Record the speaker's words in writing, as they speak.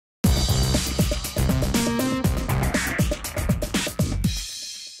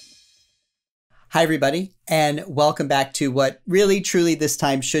Hi everybody, and welcome back to what really truly this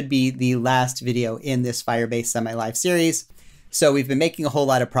time should be the last video in this Firebase Semi-Live series. So we've been making a whole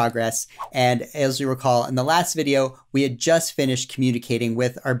lot of progress, and as you recall, in the last video, we had just finished communicating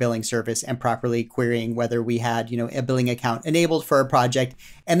with our billing service and properly querying whether we had, a billing account enabled for a project.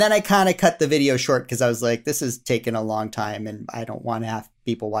 And then I kind of cut the video short because I was like, this is taking a long time and I don't want to have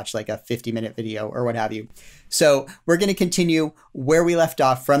people watch like a 50-minute video or what have you. So we're going to continue where we left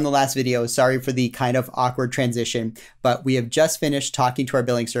off from the last video. Sorry for the kind of awkward transition, but we have just finished talking to our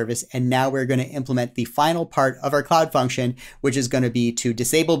billing service, and now we're going to implement the final part of our cloud function, which is going to be to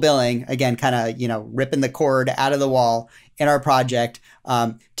disable billing, again, kind of, ripping the cord out of the wall in our project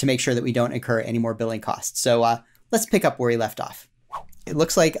to make sure that we don't incur any more billing costs. So let's pick up where we left off. It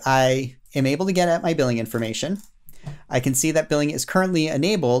looks like I am able to get at my billing information. I can see that billing is currently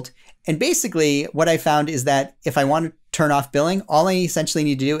enabled. And basically what I found is that if I want to turn off billing, all I essentially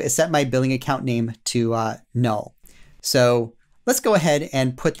need to do is set my billing account name to null. So let's go ahead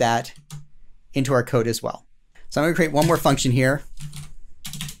and put that into our code as well. So I'm going to create one more function here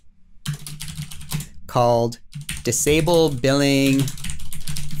called disable billing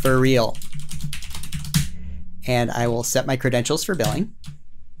for real. And I will set my credentials for billing.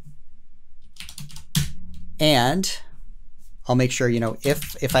 And I'll make sure,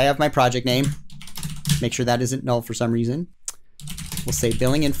 if I have my project name, make sure that isn't null for some reason. We'll say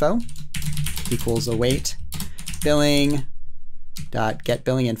billing info equals await billing dot get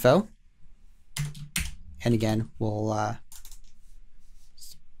billing info. And again, we'll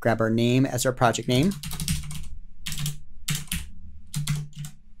grab our name as our project name.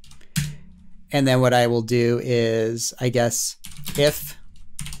 And then what I will do is, I guess, if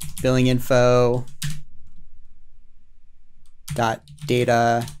billing info dot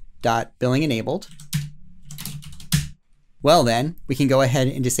data dot billing enabled, well then we can go ahead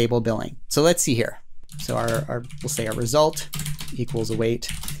and disable billing. So let's see here. So we'll say our result equals await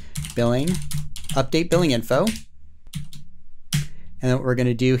billing update billing info. And then what we're going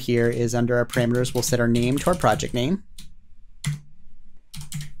to do here is under our parameters, we'll set our name to our project name.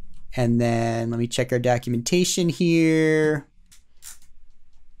 And then let me check our documentation here.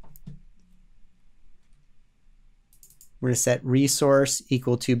 We're going to set resource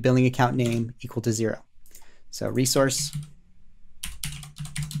equal to billing account name equal to 0. So resource.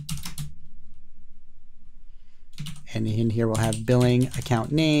 And in here we'll have billing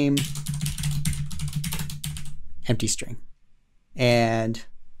account name, empty string. And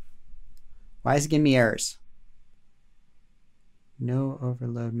why is it giving me errors? No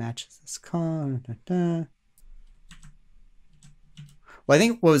overload matches this call. Well, I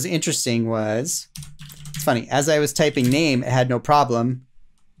think what was interesting was, it's funny, as I was typing name, it had no problem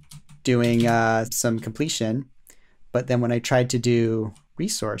doing some completion. But then when I tried to do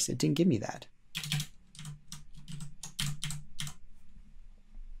resource, it didn't give me that.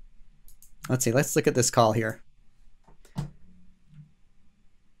 Let's see, let's look at this call here.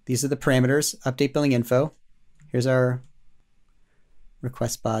 These are the parameters, update billing info. Here's our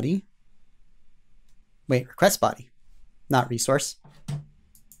request body. Wait, request body, not resource.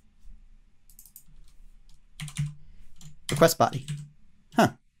 Request body.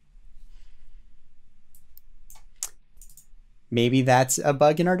 Huh. Maybe that's a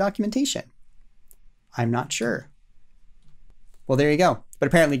bug in our documentation. I'm not sure. Well, there you go. But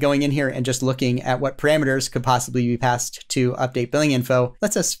apparently going in here and just looking at what parameters could possibly be passed to update billing info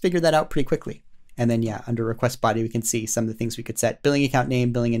lets us figure that out pretty quickly. And then, yeah, under request body, we can see some of the things we could set. Billing account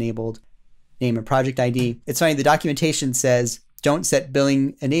name, billing enabled, name and project ID. It's funny, the documentation says, don't set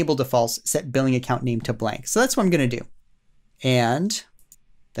billing enabled to false, set billing account name to blank. So that's what I'm going to do. And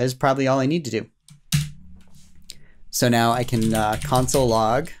that is probably all I need to do. So now I can console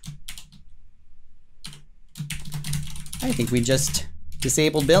log. I think we just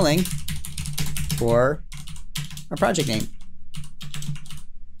disabled billing for our project name.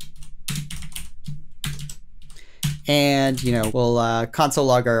 And, we'll console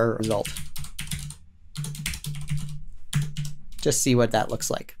log our result. Just see what that looks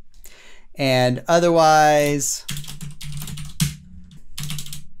like. And otherwise,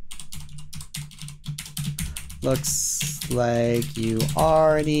 looks like you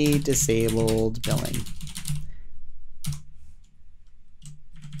already disabled billing.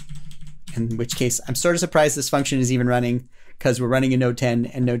 In which case, I'm sort of surprised this function is even running, because we're running in Node 10,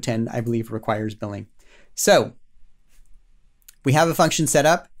 and Node 10, I believe, requires billing. So we have a function set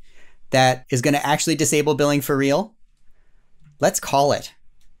up that is going to actually disable billing for real. Let's call it.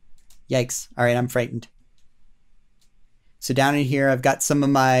 Yikes. All right, I'm frightened. So down in here, I've got some of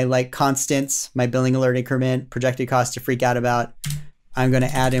my constants, my billing alert increment, projected cost to freak out about. I'm going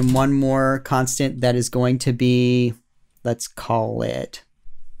to add in one more constant that is going to be, let's call it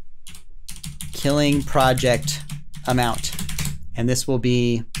killing project amount. And this will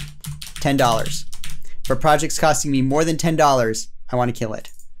be $10. For projects costing me more than $10, I want to kill it.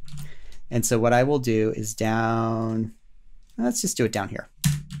 And so what I will do is down, let's just do it down here.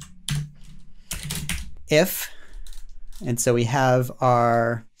 If, and so we have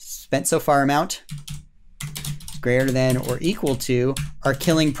our spent so far amount greater than or equal to our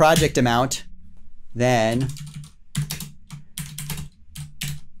killing project amount, then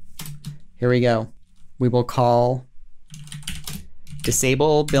here we go. We will call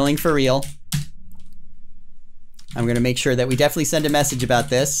disable billing for real. I'm going to make sure that we definitely send a message about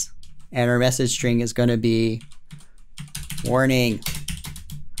this. And our message string is going to be warning.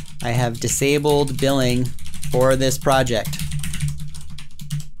 I have disabled billing for this project.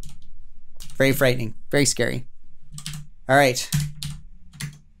 Very frightening, very scary. All right.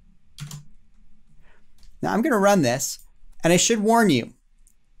 Now I'm going to run this, and I should warn you,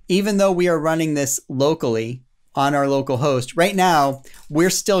 even though we are running this locally on our local host, right now, we're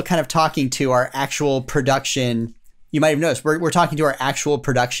still kind of talking to our actual production. You might have noticed we're talking to our actual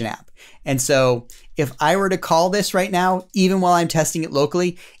production app. And so if I were to call this right now, even while I'm testing it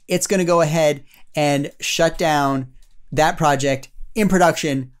locally, it's going to go ahead and shut down that project in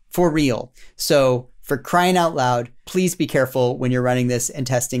production for real. So for crying out loud, please be careful when you're running this and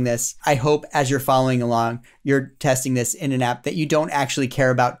testing this. I hope as you're following along, you're testing this in an app that you don't actually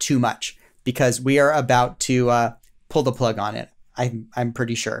care about too much, because we are about to pull the plug on it. I'm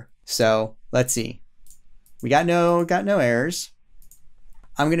pretty sure. So let's see. We got no errors.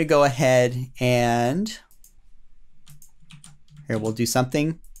 I'm going to go ahead and here we'll do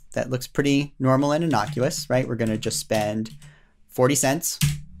something that looks pretty normal and innocuous, right? We're going to just spend 40 cents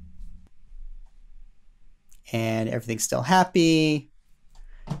and everything's still happy.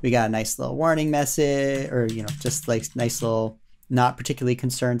 We got a nice little warning message, or, you know, just like nice little not particularly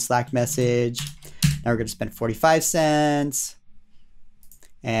concerned Slack message. Now we're going to spend 45 cents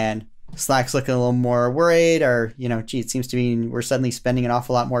and Slack's looking a little more worried, or, you know, gee, it seems to be we're suddenly spending an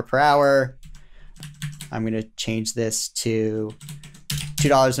awful lot more per hour. I'm going to change this to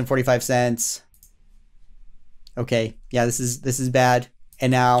 $2.45. Okay, yeah, this is bad.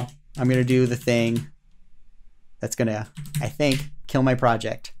 And now I'm going to do the thing that's going to, I think, kill my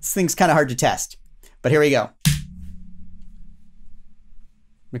project. This thing's kind of hard to test, but here we go.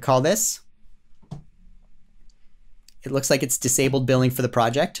 We call this. It looks like it's disabled billing for the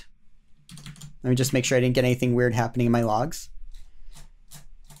project. Let me just make sure I didn't get anything weird happening in my logs.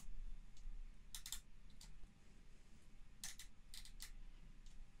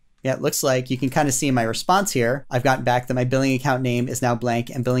 Yeah, it looks like you can kind of see in my response here, I've gotten back that my billing account name is now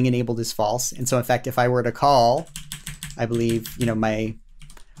blank and billing enabled is false. And so in fact, if I were to call, I believe, you know, if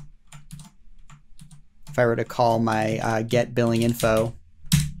I were to call my get billing info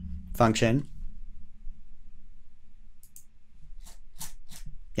function,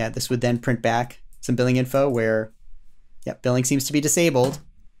 yeah, this would then print back some billing info where, yeah, billing seems to be disabled.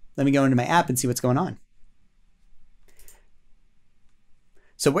 Let me go into my app and see what's going on.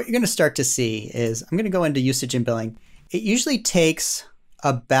 So what you're going to start to see is, I'm going to go into usage and billing. It usually takes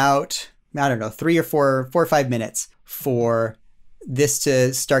about, I don't know, 3 or 4 or 5 minutes for this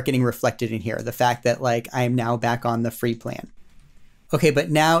to start getting reflected in here. The fact that like I'm now back on the free plan. Okay, but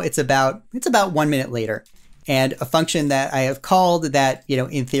now it's about 1 minute later. And a function that I have called that, you know,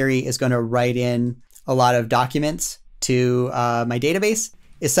 in theory is going to write in a lot of documents to my database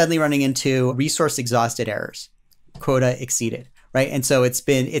is suddenly running into resource exhausted errors, quota exceeded. Right. And so it's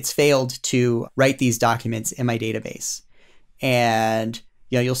failed to write these documents in my database. And,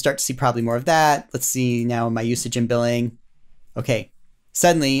 you know, you'll start to see probably more of that. Let's see now my usage and billing. Okay.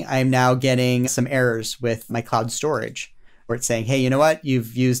 Suddenly I'm now getting some errors with my cloud storage where it's saying, hey, you know what?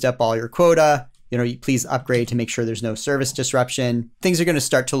 You've used up all your quota. You know, please upgrade to make sure there's no service disruption. Things are going to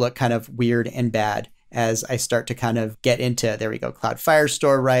start to look kind of weird and bad as I start to kind of get into, there we go, Cloud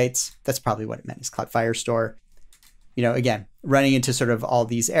Firestore writes. That's probably what it meant, is Cloud Firestore. You know, again, running into sort of all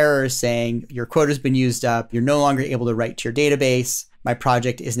these errors saying your quota's been used up, you're no longer able to write to your database. My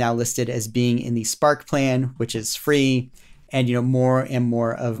project is now listed as being in the Spark plan, which is free. And, you know, more and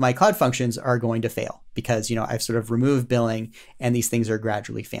more of my cloud functions are going to fail because, you know, I've sort of removed billing and these things are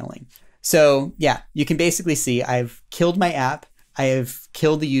gradually failing. So yeah, you can basically see I've killed my app. I have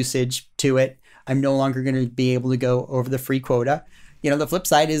killed the usage to it. I'm no longer going to be able to go over the free quota. You know, the flip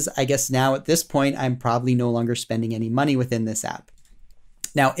side is, I guess now at this point, I'm probably no longer spending any money within this app.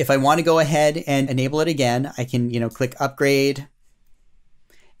 Now, if I want to go ahead and enable it again, I can, you know, click upgrade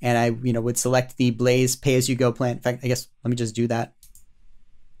and I, you know, would select the Blaze pay-as-you-go plan. In fact, I guess let me just do that.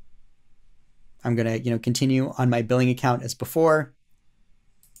 I'm going to, continue on my billing account as before.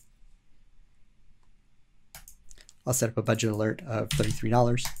 I'll set up a budget alert of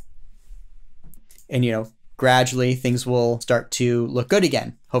 $33. And, gradually things will start to look good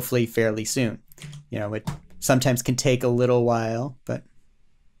again, hopefully fairly soon. It sometimes can take a little while, but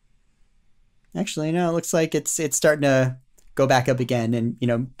actually, no, it looks like it's starting to go back up again,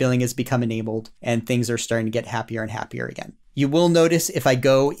 and, billing has become enabled and things are starting to get happier and happier again. You will notice if I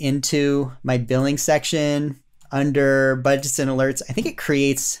go into my billing section under budgets and alerts, I think it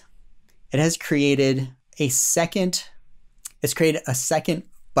has created a second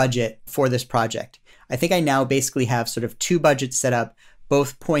budget for this project. I think I now basically have sort of two budgets set up,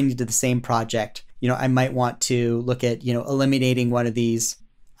 both pointing to the same project. I might want to look at, eliminating one of these.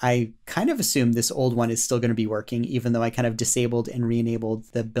 I kind of assume this old one is still going to be working, even though I kind of disabled and re-enabled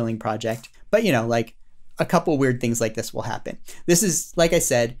the billing project. But, like a couple weird things like this will happen. This is, like I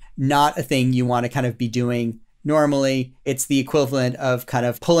said, not a thing you want to kind of be doing normally. It's the equivalent of kind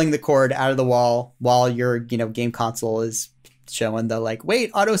of pulling the cord out of the wall while your, game console is showing the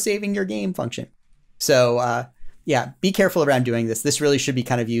wait, auto-saving your game function. So yeah, be careful around doing this. This really should be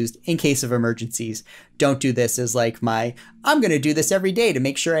kind of used in case of emergencies. Don't do this as I'm going to do this every day to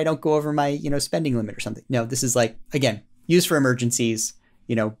make sure I don't go over my, spending limit or something. No, this is again, used for emergencies.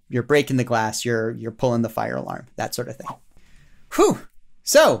 You're breaking the glass, you're pulling the fire alarm, that sort of thing. Whew.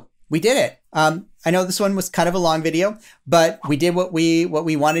 So we did it. I know this one was kind of a long video, but we did what we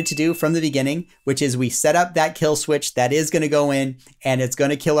wanted to do from the beginning, which is we set up that kill switch that is going to go in and it's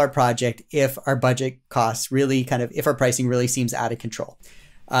going to kill our project if our budget costs really if our pricing really seems out of control.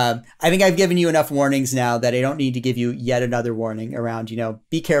 I think I've given you enough warnings now that I don't need to give you yet another warning around,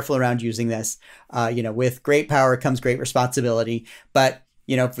 be careful around using this. With great power comes great responsibility. But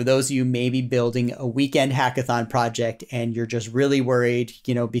for those of you maybe building a weekend hackathon project and you're just really worried,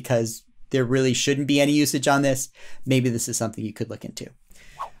 because there really shouldn't be any usage on this, maybe this is something you could look into.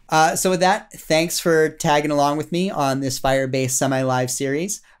 So with that, thanks for tagging along with me on this Firebase Semi-Live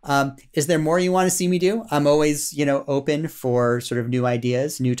series. Is there more you want to see me do? I'm always, open for sort of new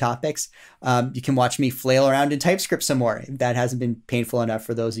ideas, new topics. You can watch me flail around in TypeScript some more. That hasn't been painful enough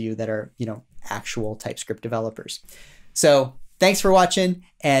for those of you that are, actual TypeScript developers. So thanks for watching,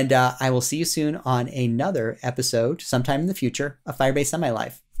 and I will see you soon on another episode sometime in the future of Firebase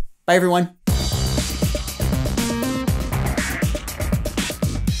Semi-Live. Bye, everyone.